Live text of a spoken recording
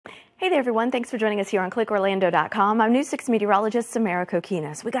Hey there, everyone. Thanks for joining us here on ClickOrlando.com. I'm News 6 meteorologist Samara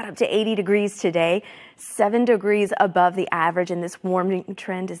Kokinas. We got up to 80 degrees today, 7 degrees above the average, and this warming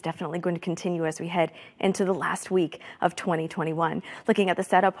trend is definitely going to continue as we head into the last week of 2021. Looking at the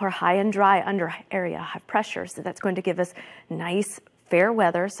setup, our high and dry under area high pressure, so that's going to give us nice fair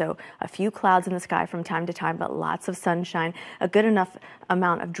weather, so a few clouds in the sky from time to time, but lots of sunshine, a good enough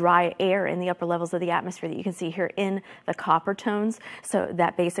amount of dry air in the upper levels of the atmosphere that you can see here in the copper tones. So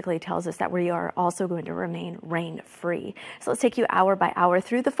that basically tells us that we are also going to remain rain free. So let's take you hour by hour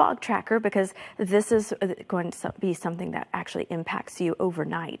through the fog tracker, because this is going to be something that actually impacts you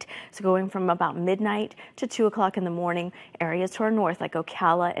overnight. So going from about midnight to 2 o'clock in the morning, areas to our north like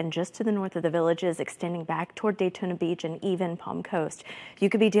Ocala and just to the north of the Villages, extending back toward Daytona Beach and even Palm Coast. You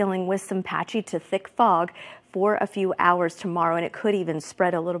could be dealing with some patchy to thick fog for a few hours tomorrow, and it could even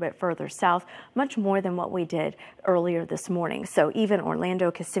spread a little bit further south, much more than what we did earlier this morning. So even Orlando,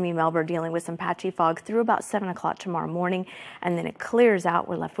 Kissimmee, Melbourne dealing with some patchy fog through about 7 o'clock tomorrow morning, and then it clears out.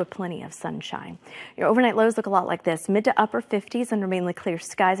 We're left with plenty of sunshine. Your overnight lows look a lot like this: mid to upper 50s under mainly clear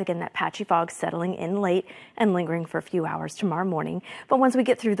skies. Again, that patchy fog settling in late and lingering for a few hours tomorrow morning. But once we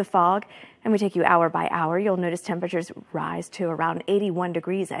get through the fog and we take you hour by hour, you'll notice temperatures rise to around 81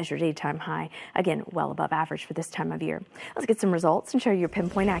 degrees as your daytime high. Again, well above average for this time of year. Let's get some results and show you your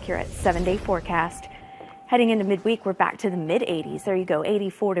pinpoint accurate 7-day forecast. Heading into midweek, we're back to the mid 80s. There you go,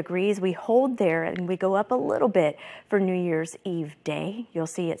 84 degrees. We hold there and we go up a little bit for New Year's Eve day. You'll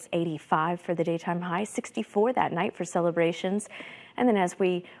see it's 85 for the daytime high, 64 that night for celebrations. And then as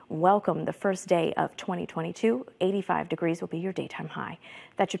we welcome the first day of 2022, 85 degrees will be your daytime high.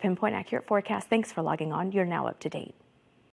 That's your pinpoint accurate forecast. Thanks for logging on. You're now up to date.